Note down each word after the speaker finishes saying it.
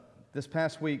This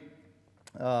past week,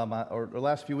 or the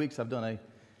last few weeks, I've done a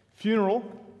funeral,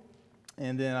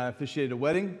 and then I officiated a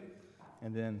wedding,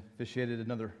 and then officiated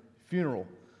another funeral.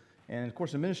 And of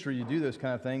course, in ministry, you do those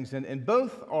kind of things, and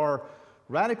both are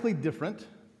radically different,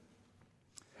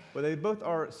 but they both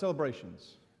are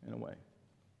celebrations in a way,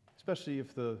 especially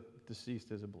if the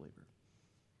deceased is a believer.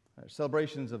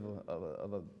 Celebrations of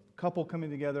a couple coming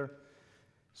together,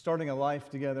 starting a life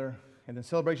together, and then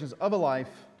celebrations of a life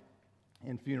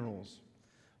in funerals.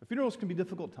 But funerals can be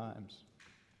difficult times,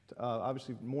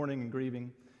 obviously mourning and grieving.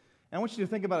 And I want you to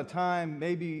think about a time,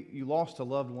 maybe you lost a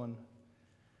loved one,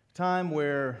 a time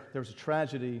where there was a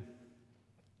tragedy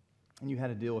and you had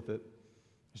to deal with it.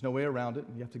 There's no way around it.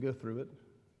 You have to go through it.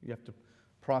 You have to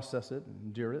process it and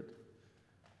endure it.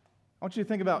 I want you to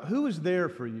think about who was there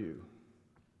for you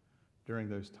during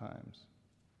those times.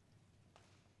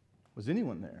 Was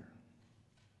anyone there?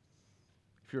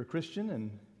 If you're a Christian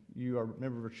and you are a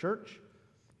member of a church,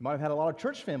 you might have had a lot of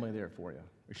church family there for you,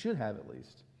 or should have at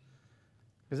least.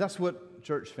 Because that's what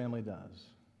church family does.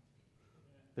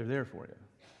 They're there for you.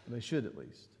 They should at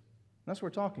least. And that's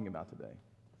what we're talking about today.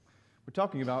 We're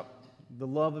talking about the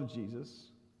love of Jesus,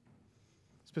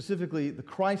 specifically the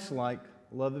Christ-like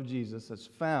love of Jesus that's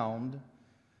found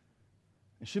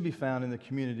and should be found in the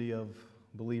community of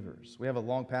believers. We have a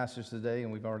long passage today,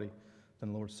 and we've already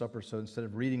done the Lord's Supper, so instead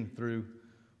of reading through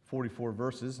 44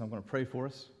 verses, I'm going to pray for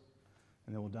us,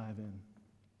 and then we'll dive in.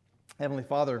 Heavenly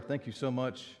Father, thank you so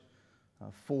much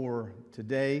for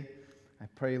today. I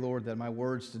pray, Lord, that my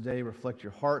words today reflect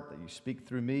your heart, that you speak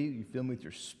through me, you fill me with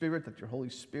your Spirit, that your Holy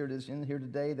Spirit is in here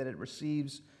today, that it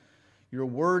receives your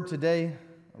word today,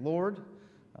 Lord,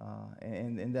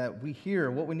 and that we hear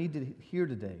what we need to hear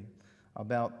today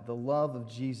about the love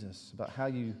of Jesus, about how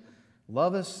you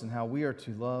love us and how we are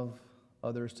to love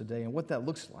others today, and what that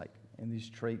looks like in these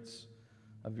traits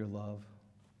of your love.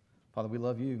 Father, we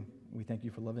love you. We thank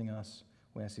you for loving us.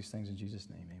 We ask these things in Jesus'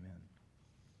 name, amen.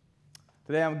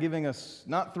 Today I'm giving us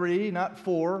not 3, not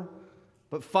 4,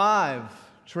 but 5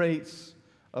 traits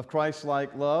of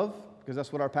Christ-like love, because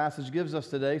that's what our passage gives us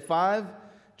today. 5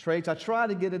 traits. I try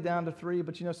to get it down to 3,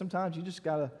 but sometimes you just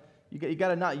gotta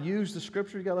not use the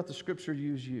Scripture. You gotta let the Scripture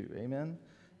use you. Amen.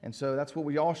 And so that's what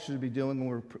we all should be doing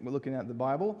when we're looking at the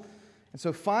Bible. And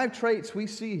so 5 traits we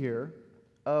see here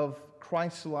of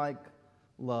Christ-like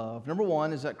love. Number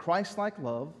 1 is that Christ-like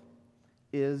love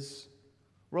is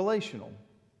relational.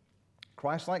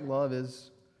 Christ-like love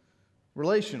is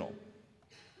relational.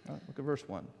 Look at verse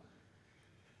 1.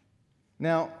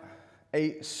 Now,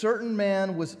 a certain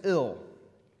man was ill,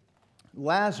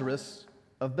 Lazarus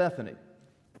of Bethany,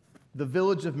 the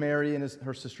village of Mary and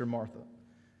her sister Martha.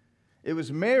 It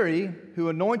was Mary who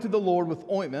anointed the Lord with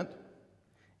ointment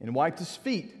and wiped his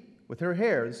feet with her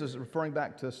hair. This is referring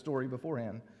back to a story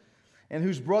beforehand. And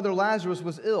whose brother Lazarus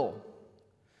was ill.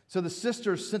 So the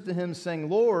sisters sent to him, saying,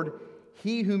 Lord,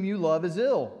 he whom you love is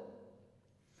ill.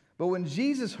 But when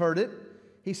Jesus heard it,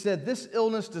 he said, this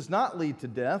illness does not lead to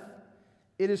death.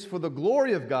 It is for the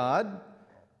glory of God,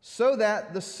 so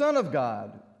that the Son of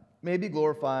God may be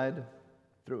glorified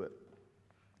through it.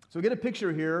 So we get a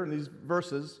picture here in these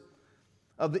verses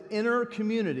of the inner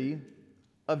community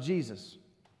of Jesus.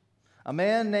 A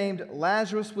man named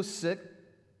Lazarus was sick.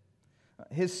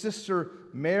 His sisters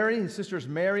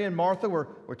Mary and Martha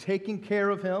were taking care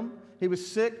of him. He was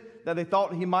sick, that they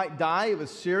thought he might die. It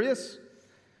was serious.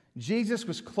 Jesus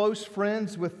was close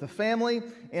friends with the family,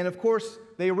 and of course,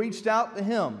 they reached out to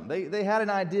him. They had an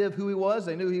idea of who he was.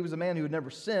 They knew he was a man who had never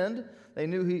sinned. They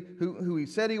knew who he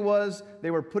said he was.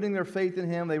 They were putting their faith in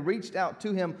him. They reached out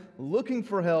to him looking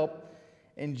for help,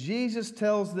 and Jesus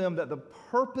tells them that the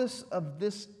purpose of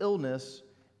this illness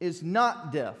is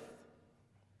not death.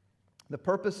 The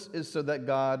purpose is so that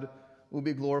God will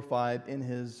be glorified in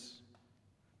his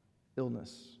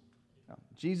illness. Now,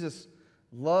 Jesus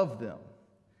loved them,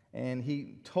 and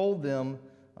he told them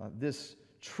this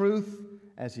truth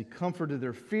as he comforted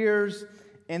their fears,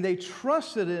 and they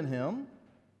trusted in him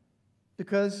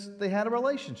because they had a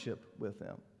relationship with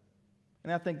him.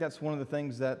 And I think that's one of the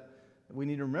things that we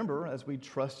need to remember as we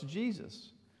trust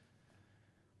Jesus.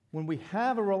 When we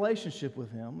have a relationship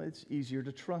with him, it's easier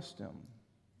to trust him.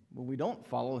 When we don't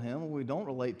follow him, when we don't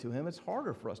relate to him, it's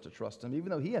harder for us to trust him, even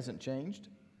though he hasn't changed,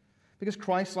 because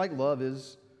Christ-like love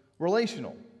is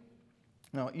relational.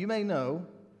 Now, you may know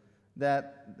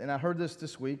that, and I heard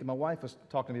this week, and my wife was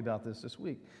talking to me about this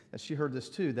week, that she heard this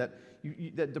too,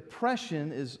 that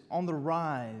depression is on the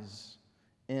rise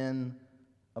in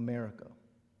America.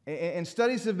 And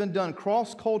studies have been done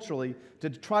cross-culturally to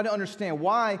try to understand,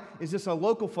 why is this a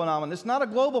local phenomenon? It's not a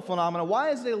global phenomenon.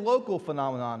 Why is it a local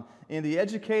phenomenon in the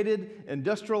educated,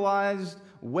 industrialized,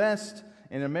 west.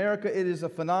 In America, it is a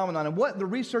phenomenon. And what the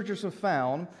researchers have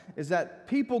found is that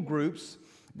people groups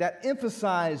that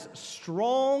emphasize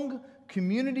strong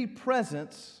community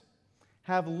presence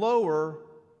have lower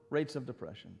rates of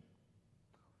depression.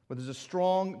 Where there's a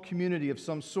strong community of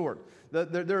some sort.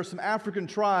 There are some African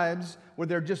tribes where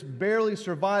they're just barely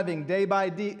surviving day by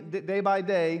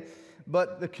day,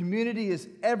 but the community is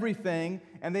everything,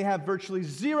 and they have virtually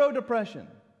zero depression,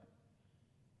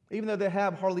 even though they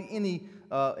have hardly anything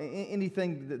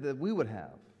that we would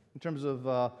have in terms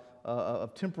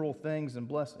of temporal things and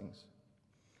blessings.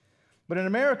 But in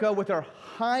America, with our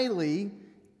highly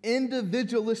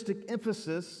individualistic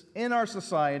emphasis in our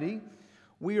society,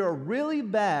 we are really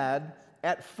bad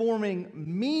at forming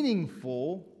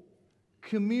meaningful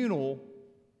communal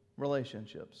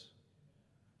relationships.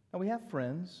 Now, we have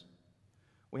friends,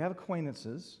 we have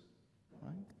acquaintances,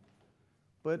 right?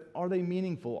 But are they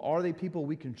meaningful? Are they people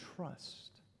we can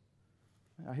trust?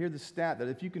 I hear the stat that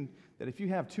if you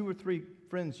have 2 or 3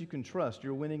 friends you can trust,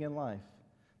 you're winning in life.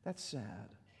 That's sad.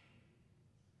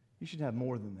 You should have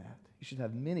more than that. You should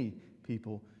have many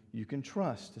people you can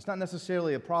trust. It's not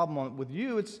necessarily a problem with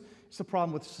you, it's a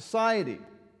problem with society.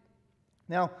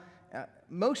 Now,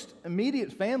 most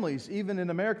immediate families, even in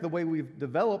America, the way we've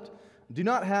developed, do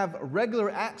not have regular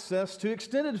access to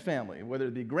extended family, whether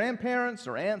it be grandparents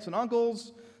or aunts and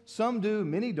uncles. Some do,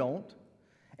 many don't.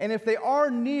 And if they are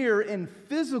near in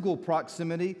physical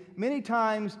proximity, many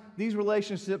times these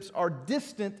relationships are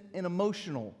distant in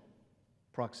emotional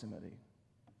proximity.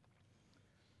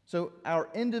 So our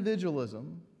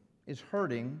individualism is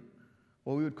hurting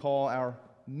what we would call our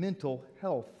mental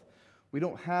health. We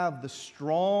don't have the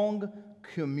strong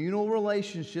communal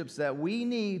relationships that we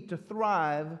need to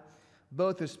thrive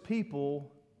both as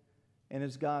people and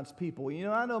as God's people. You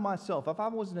know, I know myself, if I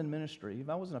wasn't in ministry, if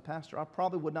I wasn't a pastor, I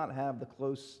probably would not have the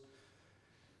close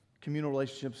communal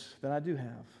relationships that I do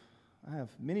have. I have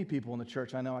many people in the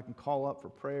church I know I can call up for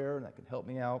prayer and that can help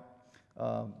me out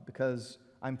because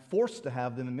I'm forced to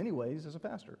have them in many ways as a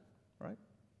pastor, right?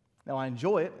 Now, I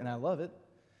enjoy it and I love it,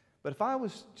 but if I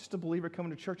was just a believer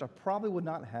coming to church, I probably would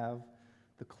not have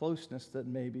the closeness that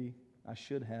maybe I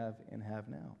should have and have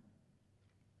now.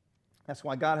 That's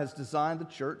why God has designed the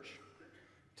church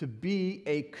to be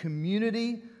a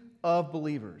community of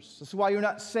believers. This is why you're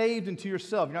not saved into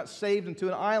yourself. You're not saved into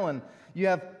an island. You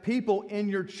have people in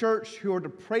your church who are to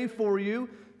pray for you,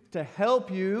 to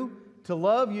help you, to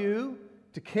love you,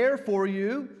 to care for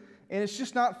you. And it's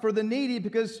just not for the needy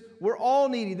because we're all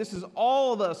needy. This is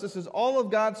all of us. This is all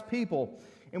of God's people.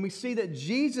 And we see that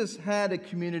Jesus had a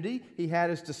community. He had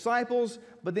his disciples,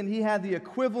 but then he had the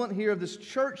equivalent here of this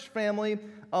church family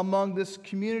among this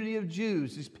community of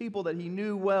Jews, these people that he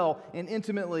knew well and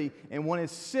intimately. And one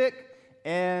is sick,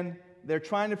 and they're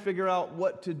trying to figure out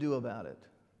what to do about it.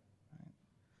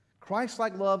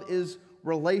 Christ-like love is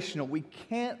relational. We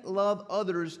can't love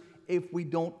others if we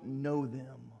don't know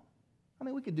them. I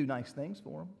mean, we could do nice things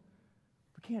for them.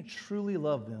 We can't truly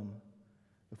love them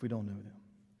if we don't know them.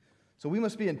 So we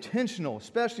must be intentional,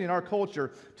 especially in our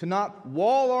culture, to not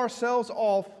wall ourselves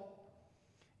off,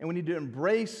 and we need to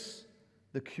embrace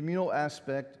the communal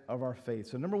aspect of our faith.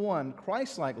 So number one,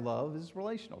 Christ-like love is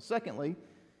relational. Secondly,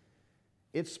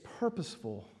 it's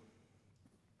purposeful.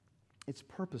 It's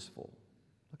purposeful.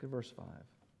 Look at verse 5.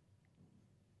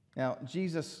 Now,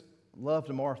 Jesus loved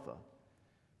Martha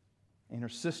and her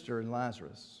sister and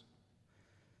Lazarus.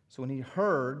 So when he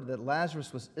heard that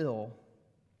Lazarus was ill,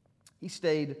 he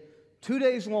stayed 2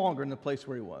 days longer in the place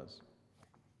where he was.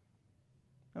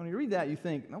 Now, when you read that, you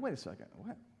think, no, wait a second,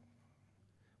 what?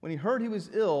 When he heard he was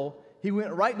ill, he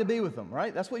went right to be with them,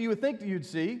 right? That's what you would think that you'd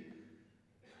see.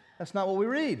 That's not what we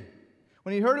read.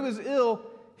 When he heard he was ill,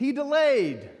 he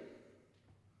delayed.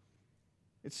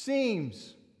 It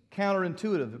seems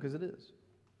counterintuitive because it is.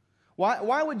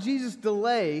 Why would Jesus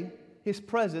delay his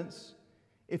presence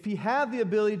if he had the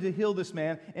ability to heal this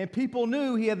man, and people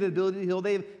knew he had the ability to heal?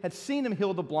 They had seen him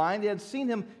heal the blind. They had seen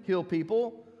him heal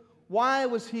people. Why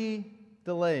was he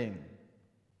delaying?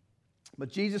 But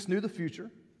Jesus knew the future.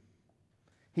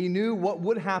 He knew what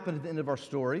would happen at the end of our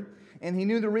story, and he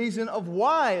knew the reason of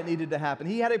why it needed to happen.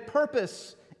 He had a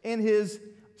purpose in his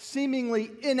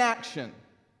seemingly inaction.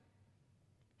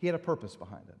 He had a purpose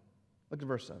behind it. Look at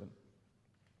verse 7.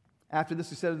 After this,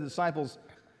 he said to the disciples,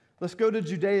 "Let's go to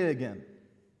Judea again."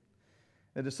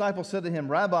 The disciples said to him,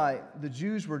 "Rabbi, the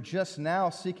Jews were just now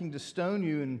seeking to stone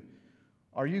you, and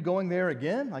are you going there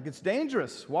again? Like, it's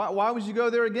dangerous. Why would you go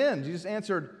there again?" Jesus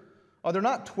answered, "Are there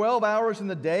not 12 hours in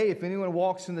the day? If anyone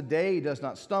walks in the day, he does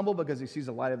not stumble because he sees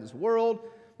the light of this world.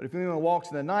 But if anyone walks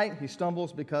in the night, he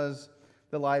stumbles because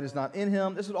the light is not in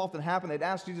him. This would often happen. They'd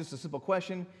ask Jesus a simple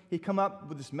question. He'd come up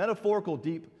with this metaphorical,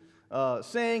 deep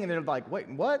saying, and they're like, wait,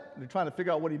 what? They're trying to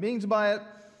figure out what he means by it.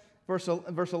 Verse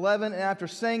 11, and after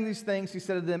saying these things, he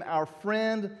said to them, our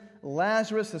friend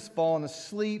Lazarus has fallen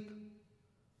asleep,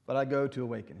 but I go to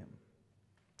awaken him.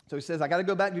 So he says, I got to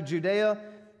go back to Judea.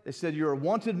 They said, you're a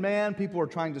wanted man. People are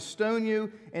trying to stone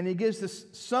you. And he gives this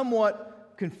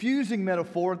somewhat confusing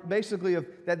metaphor, basically, of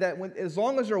that when, as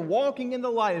long as they're walking in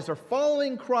the light, as they're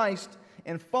following Christ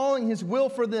and following his will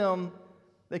for them,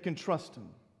 they can trust him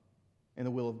in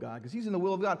the will of God. Because he's in the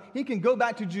will of God. He can go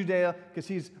back to Judea because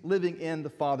he's living in the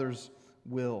Father's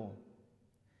will.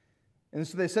 And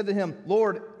so they said to him,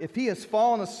 Lord, if he has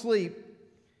fallen asleep,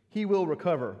 he will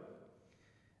recover.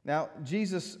 Now,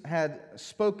 Jesus had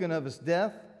spoken of his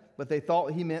death, but they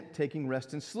thought he meant taking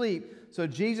rest and sleep. So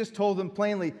Jesus told them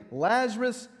plainly,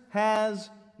 Lazarus has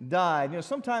died. You know,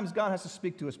 sometimes God has to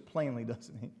speak to us plainly,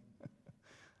 doesn't he?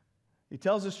 He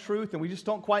tells us truth, and we just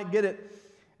don't quite get it.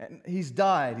 And he's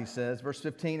died, he says, verse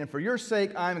 15, and for your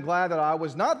sake I am glad that I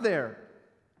was not there,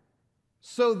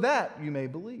 so that you may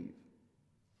believe.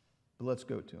 But let's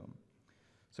go to him.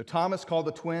 So Thomas, called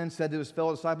the twin, said to his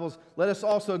fellow disciples, let us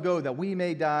also go that we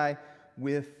may die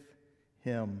with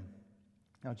him.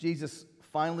 Now Jesus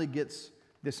finally gets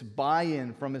this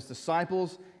buy-in from his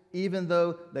disciples, even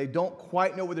though they don't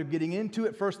quite know what they're getting into.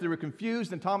 At first they were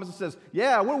confused, and Thomas says,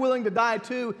 yeah, we're willing to die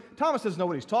too. Thomas doesn't know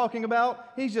what he's talking about.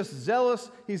 He's just zealous.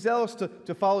 He's zealous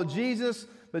to follow Jesus,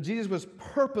 but Jesus was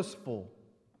purposeful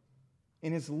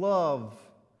in his love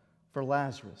for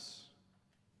Lazarus.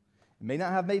 It may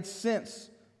not have made sense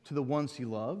to the ones he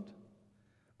loved,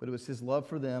 but it was his love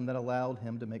for them that allowed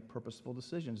him to make purposeful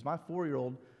decisions. My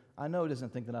 4-year-old, I know,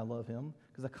 doesn't think that I love him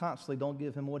because I constantly don't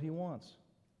give him what he wants.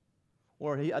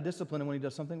 Or I discipline him when he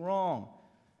does something wrong.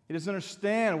 He doesn't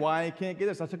understand why he can't get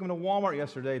this. I took him to Walmart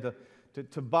yesterday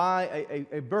to buy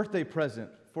a birthday present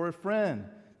for a friend.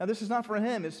 Now, this is not for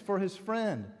him. It's for his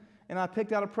friend. And I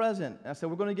picked out a present. I said,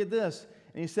 we're going to get this.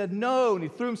 And he said, no. And he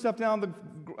threw himself down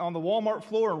on the Walmart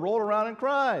floor and rolled around and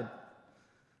cried.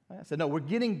 I said, no, we're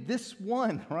getting this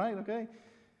one, right? Okay?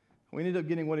 We ended up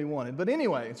getting what he wanted. But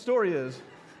anyway, the story is,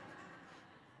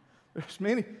 there's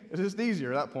many, it's just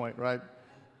easier at that point, right?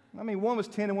 I mean, one was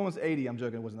 10 and one was 80. I'm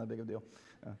joking. It wasn't that big of a deal.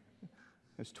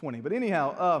 It's 20. But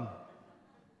anyhow,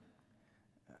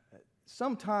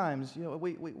 sometimes, you know,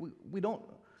 we don't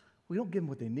give them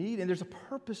what they need, and there's a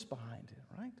purpose behind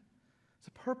it, right? It's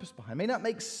a purpose behind it. It may not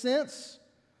make sense,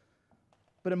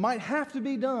 but it might have to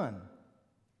be done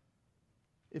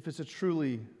if it's a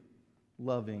truly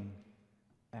loving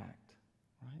act,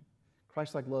 right?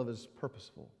 Christ-like love is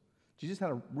purposeful. Jesus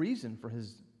had a reason for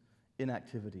his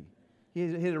inactivity. He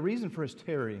had a reason for his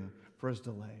tarrying, for his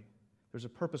delay. There's a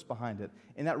purpose behind it.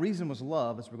 And that reason was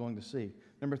love, as we're going to see.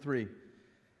 Number 3,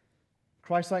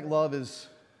 Christ-like love is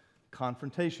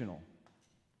confrontational.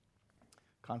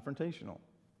 Confrontational.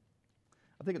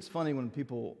 I think it's funny when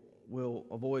people will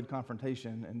avoid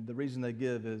confrontation, and the reason they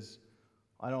give is,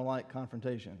 I don't like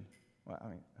confrontation. Well, I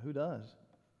mean, who does?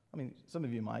 I mean, some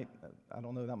of you might. I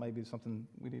don't know. That may be something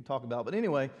we need to talk about. But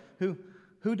anyway,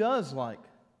 who does like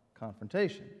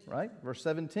confrontation, right? Verse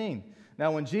 17.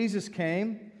 Now, when Jesus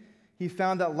came, he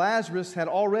found that Lazarus had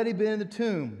already been in the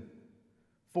tomb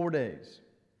 4 days.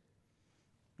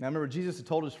 Now, remember, Jesus had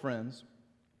told his friends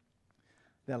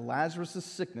that Lazarus'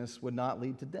 sickness would not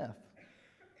lead to death.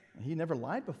 He never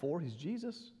lied before. He's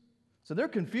Jesus. So they're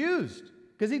confused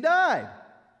because he died,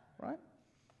 right?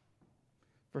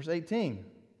 Verse 18.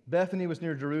 Bethany was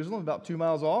near Jerusalem, about 2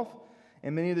 miles off,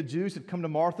 and many of the Jews had come to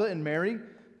Martha and Mary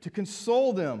to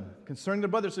console them concerning their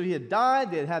brother. So he had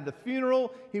died. They had had the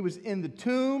funeral. He was in the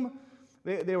tomb.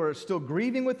 They were still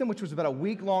grieving with him, which was about a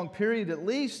week-long period at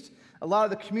least. A lot of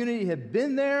the community had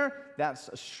been there. That's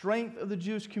a strength of the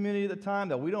Jewish community at the time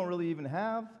that we don't really even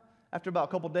have. After about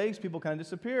a couple days, people kind of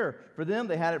disappear. For them,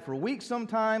 they had it for weeks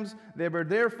sometimes. They were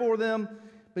there for them.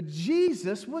 But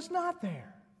Jesus was not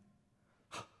there.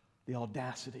 The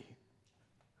audacity.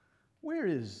 Where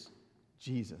is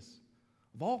Jesus?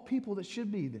 Of all people that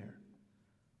should be there,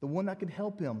 the one that could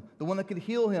help him, the one that could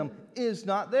heal him, is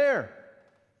not there.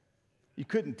 You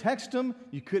couldn't text him.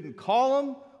 You couldn't call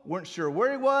him. Weren't sure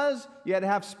where he was. You had to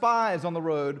have spies on the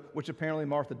road, which apparently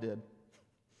Martha did.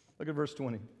 Look at verse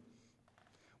 20.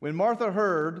 When Martha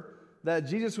heard that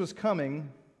Jesus was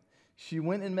coming, she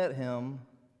went and met him,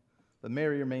 but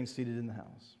Mary remained seated in the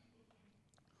house.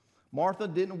 Martha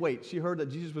didn't wait. She heard that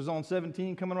Jesus was on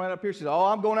 17 coming right up here. She said, oh,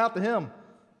 I'm going out to him.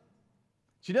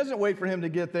 She doesn't wait for him to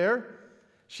get there.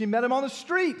 She met him on the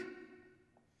street.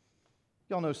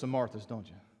 Y'all know some Marthas, don't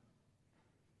you?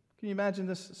 Can you imagine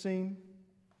this scene?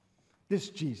 This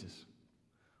Jesus,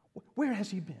 Where has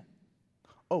he been?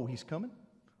 Oh, he's coming?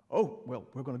 Oh, well,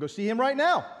 we're going to go see him right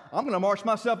now. I'm going to march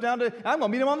myself I'm going to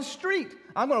meet him on the street.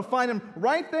 I'm going to find him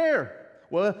right there.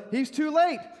 Well, he's too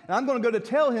late. And I'm going to go to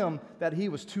tell him that he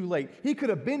was too late. He could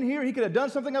have been here. He could have done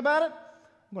something about it.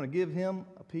 I'm going to give him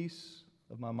a piece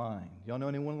of my mind. Y'all know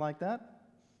anyone like that?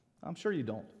 I'm sure you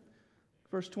don't.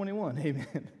 Verse 21,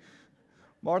 amen.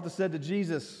 Martha said to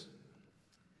Jesus,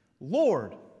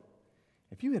 Lord,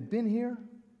 if you had been here,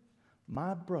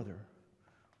 my brother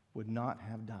would not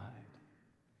have died.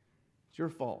 It's your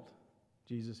fault,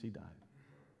 Jesus, he died.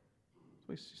 That's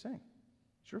what she's saying.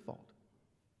 It's your fault.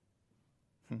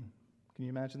 Can you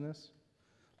imagine this?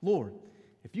 Lord,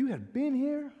 if you had been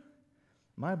here,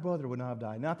 my brother would not have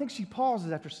died. Now, I think she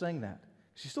pauses after saying that.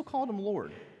 She still called him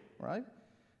Lord, right?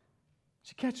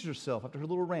 She catches herself after her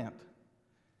little rant,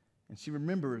 and she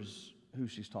remembers who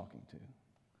she's talking to.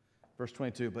 Verse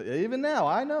 22, but even now,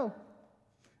 I know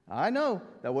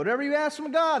that whatever you ask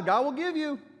from God, God will give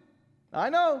you. I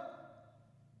know.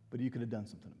 But you could have done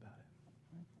something about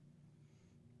it.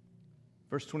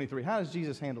 Verse 23, how does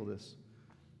Jesus handle this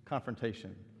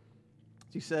confrontation?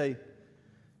 Does he say,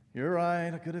 you're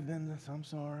right, I could have been this, I'm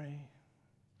sorry?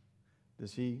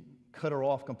 Does he cut her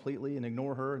off completely and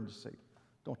ignore her and just say,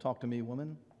 don't talk to me,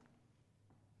 woman?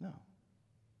 No.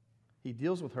 He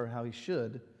deals with her how he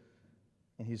should,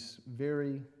 and he's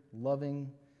very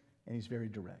loving and he's very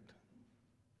direct.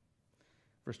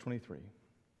 Verse 23,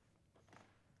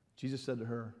 Jesus said to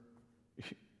her,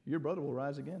 your brother will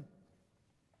rise again.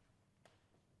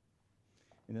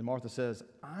 And then Martha says,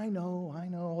 I know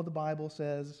what the Bible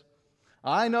says.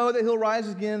 I know that he'll rise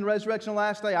again, resurrection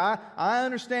last day. I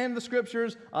understand the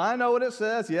scriptures. I know what it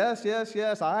says.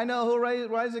 Yes. I know he'll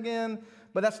rise again.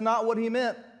 But that's not what he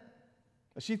meant.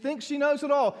 She thinks she knows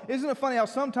it all. Isn't it funny how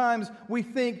sometimes we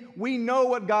think we know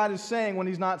what God is saying when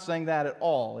he's not saying that at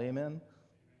all? Amen?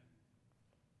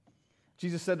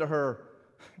 Jesus said to her,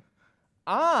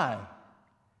 I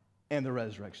am the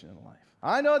resurrection and the life.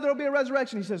 I know there will be a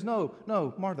resurrection. He says, no,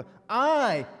 Martha,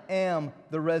 I am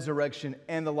the resurrection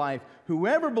and the life.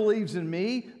 Whoever believes in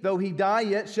me, though he die,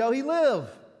 yet shall he live.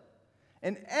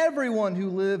 And everyone who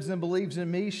lives and believes in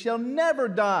me shall never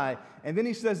die. And then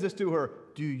he says this to her,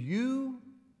 do you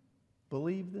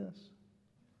believe this?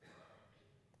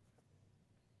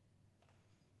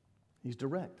 He's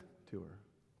direct to her,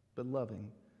 but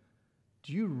loving.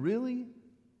 Do you really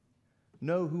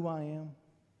know who I am?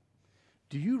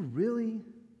 Do you really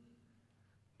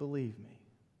believe me?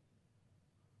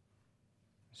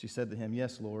 She said to him,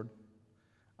 yes, Lord,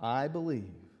 I believe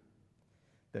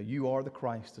that you are the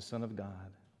Christ, the Son of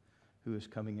God, who is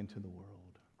coming into the world.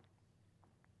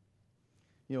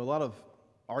 You know, a lot of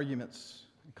arguments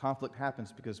and conflict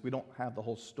happens because we don't have the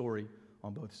whole story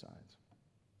on both sides.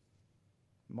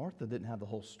 Martha didn't have the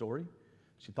whole story.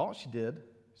 She thought she did.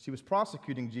 She was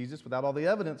prosecuting Jesus without all the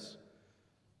evidence.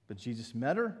 But Jesus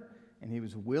met her, and he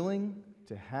was willing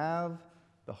to have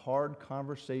the hard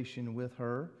conversation with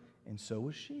her, and so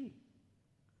was she.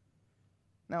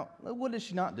 Now, what did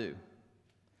she not do?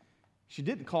 She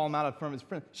didn't call him out in front of his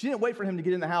friends. She didn't wait for him to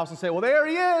get in the house and say, well, there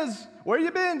he is. Where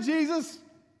you been, Jesus?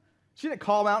 She didn't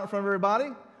call him out in front of everybody.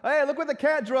 Hey, look what the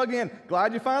cat drug in.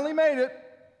 Glad you finally made it.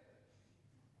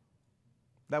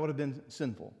 That would have been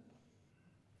sinful.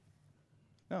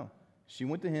 No, she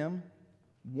went to him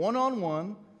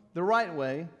one-on-one, the right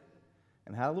way,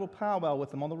 and had a little powwow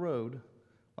with him on the road,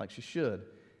 like she should.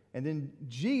 And then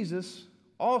Jesus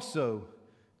also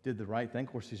did the right thing.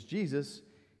 Of course, he's Jesus.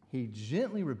 He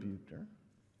gently rebuked her,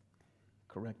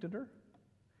 corrected her,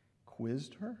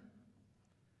 quizzed her.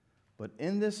 But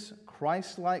in this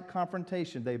Christ-like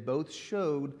confrontation, they both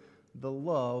showed the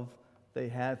love they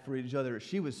had for each other.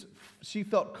 She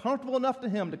felt comfortable enough to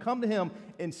him to come to him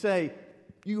and say,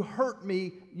 you hurt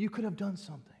me, you could have done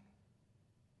something.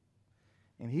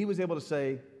 And he was able to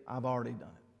say, I've already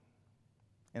done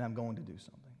it. And I'm going to do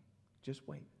something. Just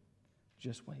wait.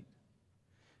 Just wait.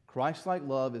 Christ-like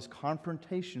love is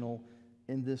confrontational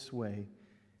in this way.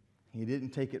 He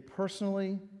didn't take it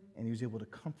personally, and he was able to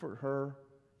comfort her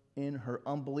in her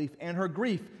unbelief and her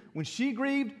grief. When she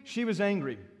grieved, she was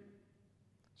angry.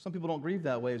 Some people don't grieve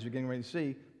that way, as you're getting ready to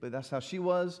see, but that's how she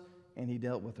was, and he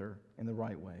dealt with her in the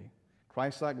right way.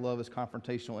 Christ-like love is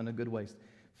confrontational in a good way.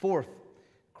 Fourth,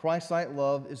 Christ-like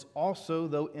love is also,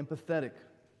 though, empathetic.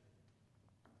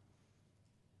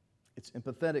 It's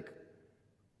empathetic,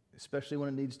 especially when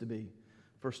it needs to be.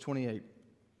 Verse 28.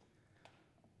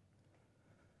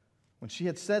 When she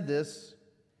had said this,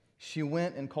 she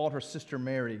went and called her sister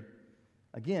Mary.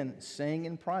 Again, saying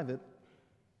in private.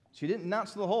 She didn't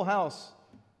announce to the whole house,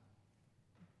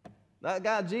 that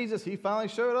guy Jesus, he finally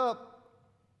showed up.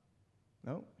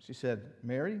 No, she said,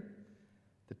 Mary,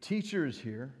 the teacher is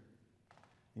here.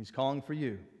 He's calling for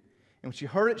you. And when she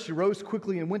heard it, she rose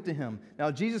quickly and went to him.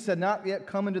 Now, Jesus had not yet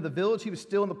come into the village. He was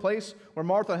still in the place where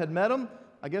Martha had met him.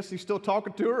 I guess he's still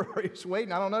talking to her, or he's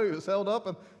waiting. I don't know. He was held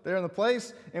up there in the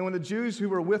place. And when the Jews who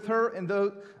were with her in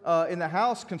the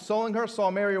house, consoling her,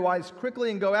 saw Mary rise quickly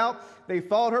and go out, they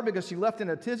followed her because she left in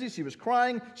a tizzy. She was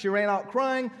crying. She ran out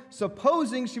crying,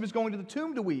 supposing she was going to the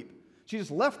tomb to weep. She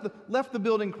just left the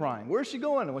building crying. Where's she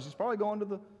going? Well, she's probably going to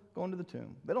the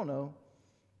tomb. They don't know.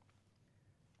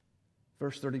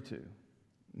 Verse 32.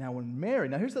 Now when Mary,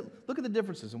 look at the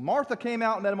differences. When Martha came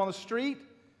out and met him on the street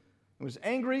and was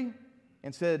angry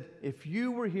and said, if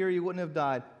you were here, you wouldn't have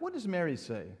died. What does Mary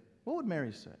say? What would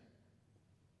Mary say?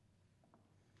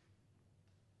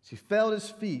 She fell at his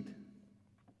feet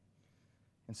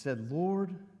and said, Lord,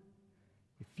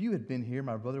 if you had been here,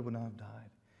 my brother would not have died.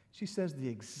 She says the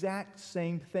exact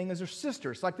same thing as her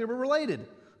sister. It's like they were related.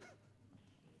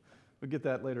 We'll get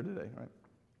that later today, right?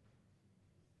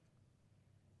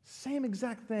 Same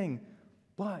exact thing,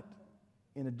 but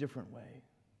in a different way.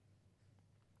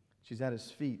 She's at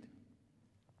his feet.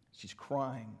 She's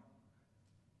crying.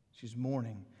 She's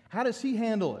mourning. How does he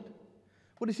handle it?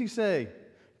 What does he say?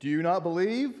 Do you not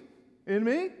believe in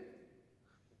me?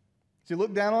 Does he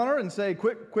look down on her and say,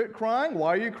 quit crying? Why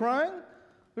are you crying?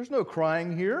 There's no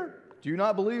crying here. Do you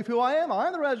not believe who I am? I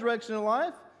am the resurrection and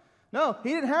life. No, he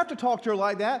didn't have to talk to her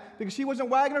like that because she wasn't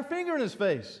wagging her finger in his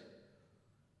face.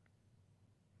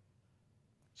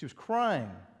 She was crying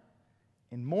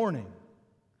and mourning.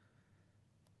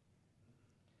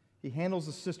 He handles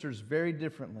the sisters very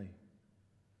differently.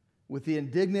 With the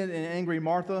indignant and angry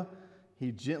Martha,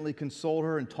 he gently consoled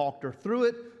her and talked her through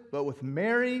it. But with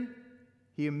Mary,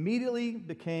 he immediately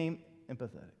became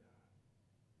empathetic.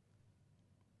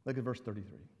 Look at verse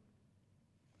 33.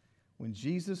 When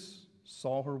Jesus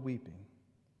saw her weeping,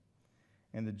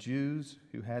 and the Jews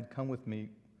who had come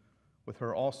with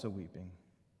her also weeping,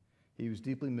 he was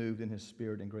deeply moved in his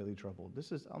spirit and greatly troubled.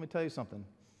 Let me tell you something.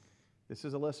 This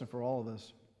is a lesson for all of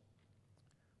us.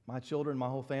 My children, my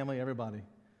whole family, everybody,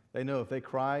 they know if they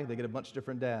cry, they get a much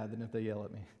different dad than if they yell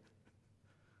at me.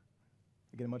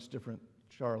 They get a much different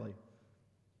Charlie.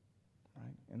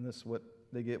 Right? And this is what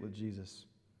they get with Jesus.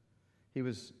 He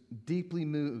was deeply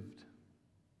moved.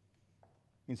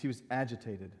 Means he was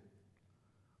agitated.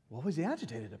 What was he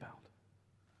agitated about?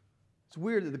 It's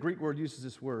weird that the Greek word uses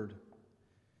this word.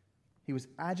 He was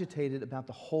agitated about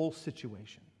the whole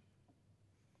situation.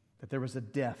 That there was a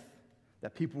death,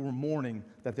 that people were mourning,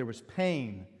 that there was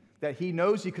pain, that he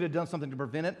knows he could have done something to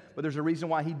prevent it, but there's a reason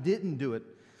why he didn't do it.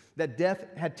 That death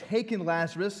had taken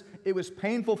Lazarus. It was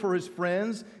painful for his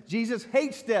friends. Jesus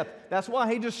hates death. That's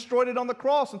why he destroyed it on the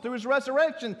cross, and through his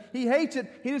resurrection, he hates it.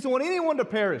 He doesn't want anyone to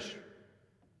perish.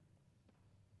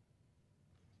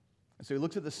 And so he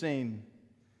looks at the scene,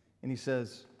 and he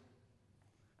says,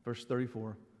 verse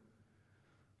 34,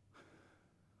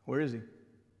 where is he?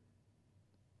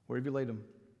 Where have you laid him?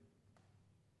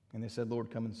 And they said, Lord,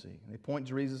 come and see. And they point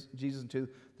Jesus into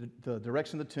the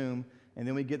direction of the tomb, and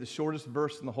then we get the shortest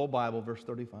verse in the whole Bible, verse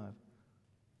 35.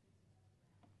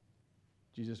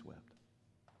 Jesus wept.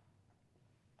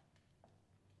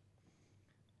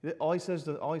 All he says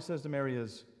to Mary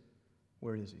is,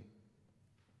 where is he?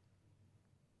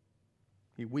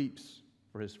 He weeps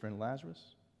for his friend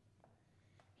Lazarus.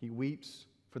 He weeps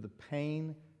for the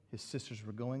pain his sisters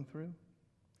were going through.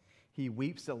 He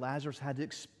weeps that Lazarus had to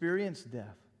experience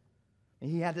death. And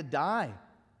he had to die.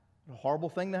 A horrible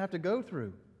thing to have to go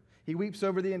through. He weeps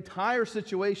over the entire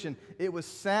situation. It was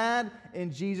sad,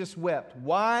 and Jesus wept.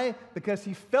 Why? Because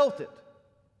he felt it.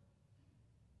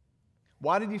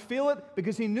 Why did he feel it?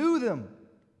 Because he knew them.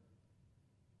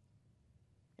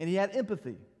 And he had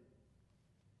empathy.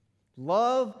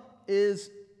 Love is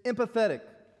empathetic.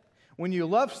 When you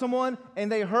love someone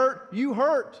and they hurt, you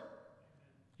hurt.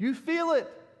 You feel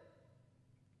it.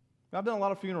 I've done a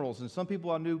lot of funerals, and some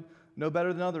people I know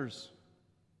better than others.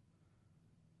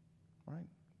 Right?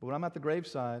 But when I'm at the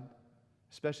graveside,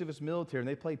 especially if it's military and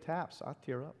they play taps, I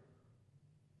tear up.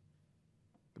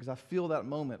 Because I feel that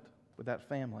moment with that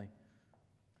family.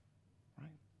 Right?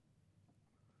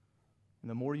 And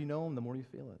the more you know them, the more you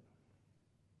feel it.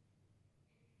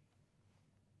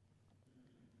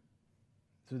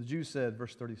 So the Jews said,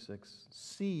 verse 36,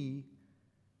 see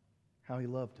how he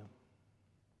loved him.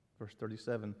 Verse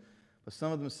 37, but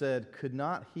some of them said, could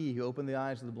not he who opened the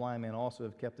eyes of the blind man also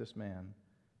have kept this man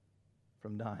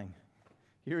from dying?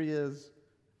 Here he is,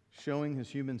 showing his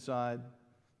human side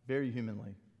very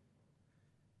humanly.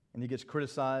 And he gets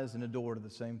criticized and adored at the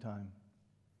same time.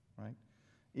 Right?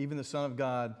 Even the Son of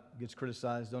God gets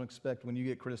criticized. Don't expect when you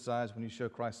get criticized, when you show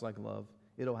Christ-like love,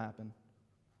 it'll happen.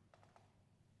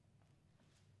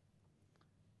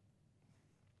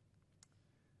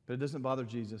 But it doesn't bother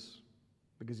Jesus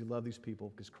because he loved these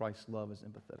people, because Christ's love is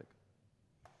empathetic.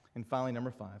 And finally,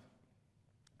 number 5,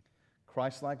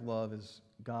 Christ-like love is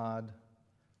God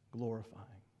glorifying.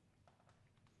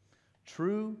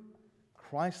 True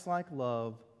Christ-like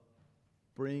love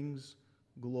brings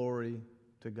glory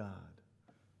to God.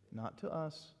 Not to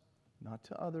us, not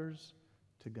to others,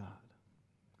 to God.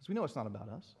 Because we know it's not about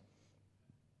us.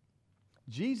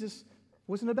 Jesus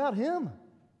wasn't about him.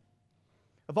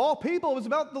 Of all people, it was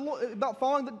about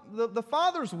following the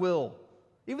Father's will,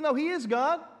 even though he is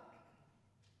God.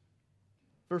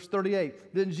 Verse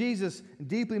 38, then Jesus,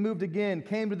 deeply moved again,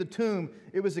 came to the tomb.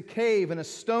 It was a cave, and a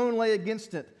stone lay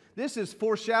against it. This is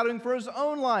foreshadowing for his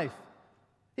own life.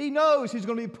 He knows he's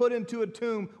going to be put into a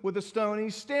tomb with a stone, and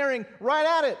he's staring right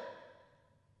at it.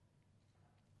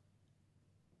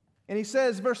 And he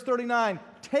says, verse 39,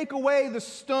 take away the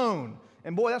stone.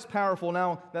 And boy, that's powerful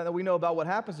now that we know about what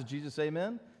happens to Jesus,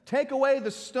 amen? Take away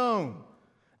the stone.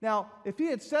 Now, if he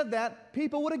had said that,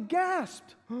 people would have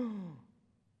gasped.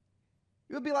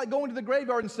 It would be like going to the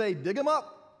graveyard and say, dig him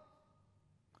up.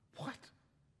 What?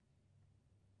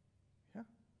 Yeah,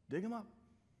 dig him up.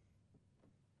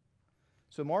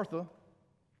 So Martha,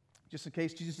 just in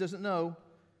case Jesus doesn't know,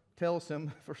 tells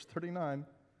him, verse 39,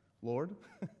 Lord,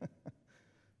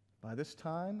 by this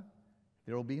time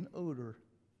there will be an odor,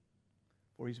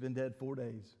 for he's been dead 4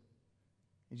 days.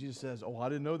 And Jesus says, oh, I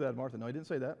didn't know that, Martha. No, he didn't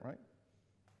say that, right?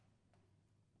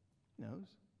 He knows.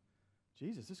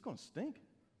 Jesus, this is going to stink.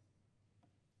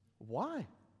 Why?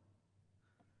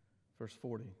 Verse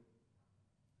 40.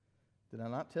 Did I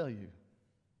not tell you,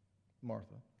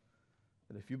 Martha,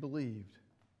 that if you believed,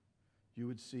 you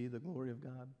would see the glory of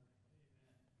God?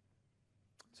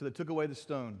 So they took away the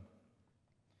stone.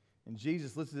 And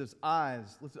Jesus lifted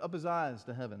up his eyes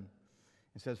to heaven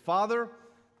and says, Father,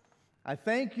 I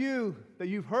thank you that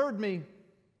you've heard me.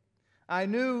 I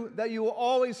knew that you will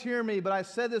always hear me, but I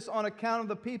said this on account of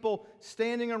the people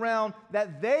standing around,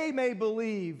 that they may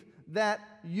believe that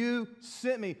you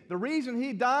sent me. The reason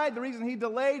he died, the reason he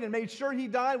delayed and made sure he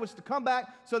died was to come back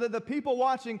so that the people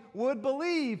watching would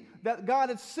believe that God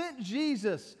had sent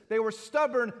Jesus. They were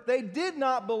stubborn. They did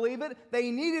not believe it.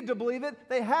 They needed to believe it.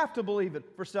 They have to believe it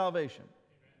for salvation.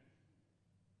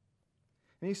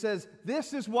 And he says,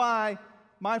 this is why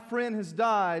my friend has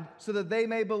died, so that they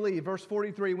may believe. Verse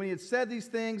 43, when he had said these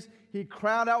things, he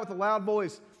cried out with a loud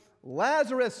voice,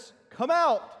 Lazarus, come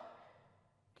out.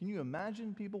 Can you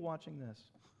imagine people watching this?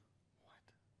 What?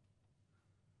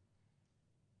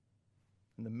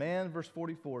 And the man, verse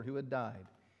 44, who had died,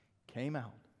 came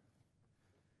out,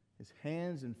 his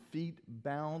hands and feet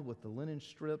bound with the linen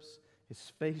strips,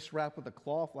 his face wrapped with a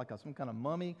cloth like some kind of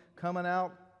mummy coming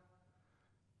out.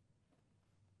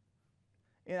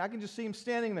 And I can just see him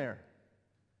standing there.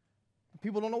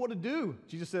 People don't know what to do.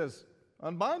 Jesus says,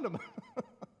 unbind him.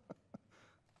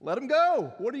 Let him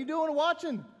go. What are you doing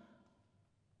watching?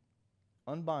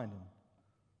 Unbind him.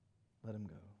 Let him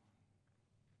go.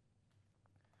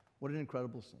 What an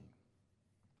incredible scene.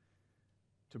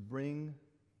 To bring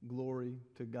glory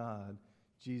to God,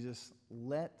 Jesus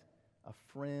let a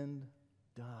friend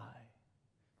die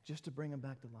just to bring him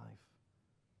back to life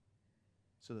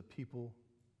so that people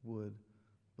would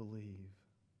believe.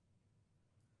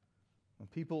 When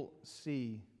people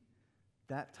see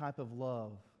that type of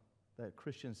love that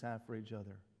Christians have for each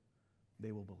other,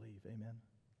 they will believe. Amen?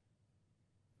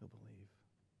 They'll believe.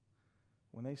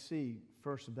 When they see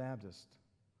First Baptist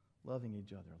loving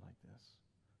each other like this,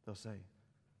 they'll say,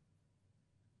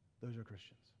 those are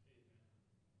Christians.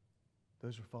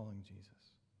 Those are following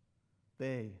Jesus.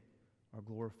 They are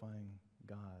glorifying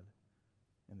God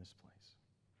in this place.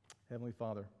 Heavenly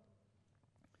Father,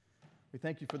 we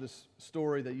thank you for this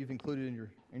story that you've included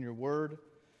in your word.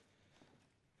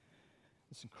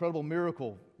 This incredible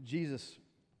miracle, Jesus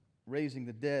raising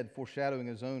the dead, foreshadowing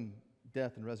his own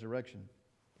death and resurrection.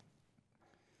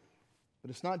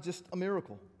 But it's not just a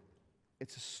miracle.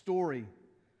 It's a story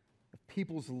of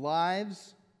people's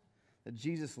lives that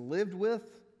Jesus lived with,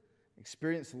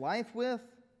 experienced life with,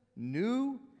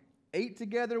 knew, ate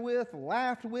together with,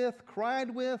 laughed with,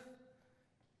 cried with,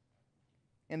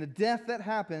 and the death that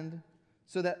happened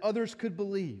so that others could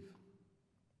believe.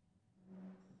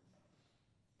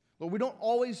 Lord, we don't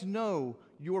always know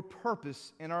your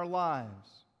purpose in our lives.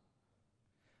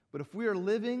 But if we are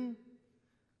living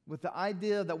with the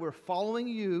idea that we're following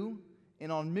you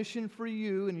and on mission for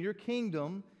you and your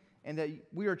kingdom, and that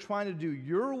we are trying to do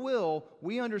your will,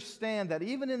 we understand that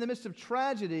even in the midst of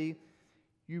tragedy,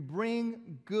 you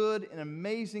bring good and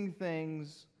amazing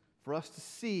things for us to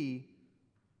see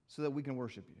so that we can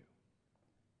worship you.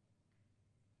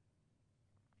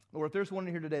 Lord, if there's one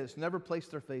in here today that's never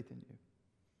placed their faith in you,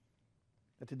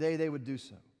 that today they would do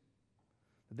so.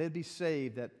 That they'd be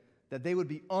saved, that they would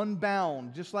be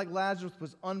unbound, just like Lazarus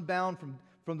was unbound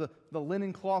from the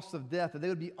linen cloths of death, that they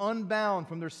would be unbound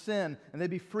from their sin and they'd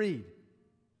be freed.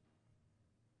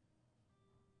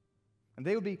 And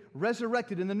they would be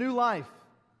resurrected in the new life,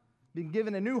 being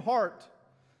given a new heart,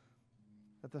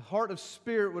 that the heart of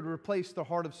spirit would replace the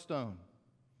heart of stone.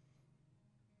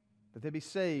 That they'd be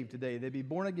saved today, they'd be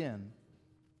born again.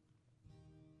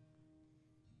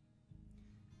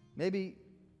 Maybe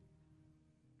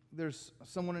there's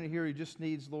someone in here who just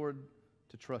needs, Lord,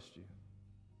 to trust you.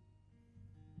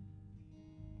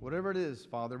 Whatever it is,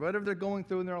 Father, whatever they're going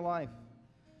through in their life,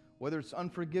 whether it's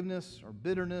unforgiveness or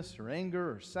bitterness or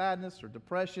anger or sadness or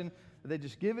depression, that they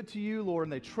just give it to you, Lord,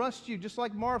 and they trust you, just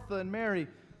like Martha and Mary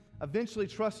eventually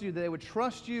trusted you, that they would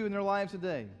trust you in their lives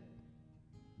today.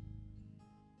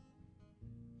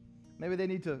 Maybe they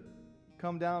need to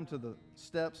come down to the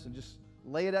steps and just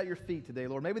lay it at your feet today,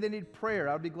 Lord. Maybe they need prayer.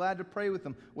 I would be glad to pray with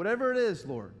them. Whatever it is,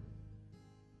 Lord,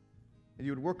 that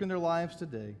you would work in their lives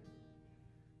today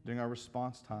during our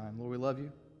response time. Lord, we love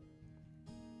you.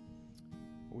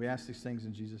 We ask these things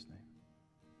in Jesus'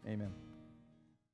 name. Amen.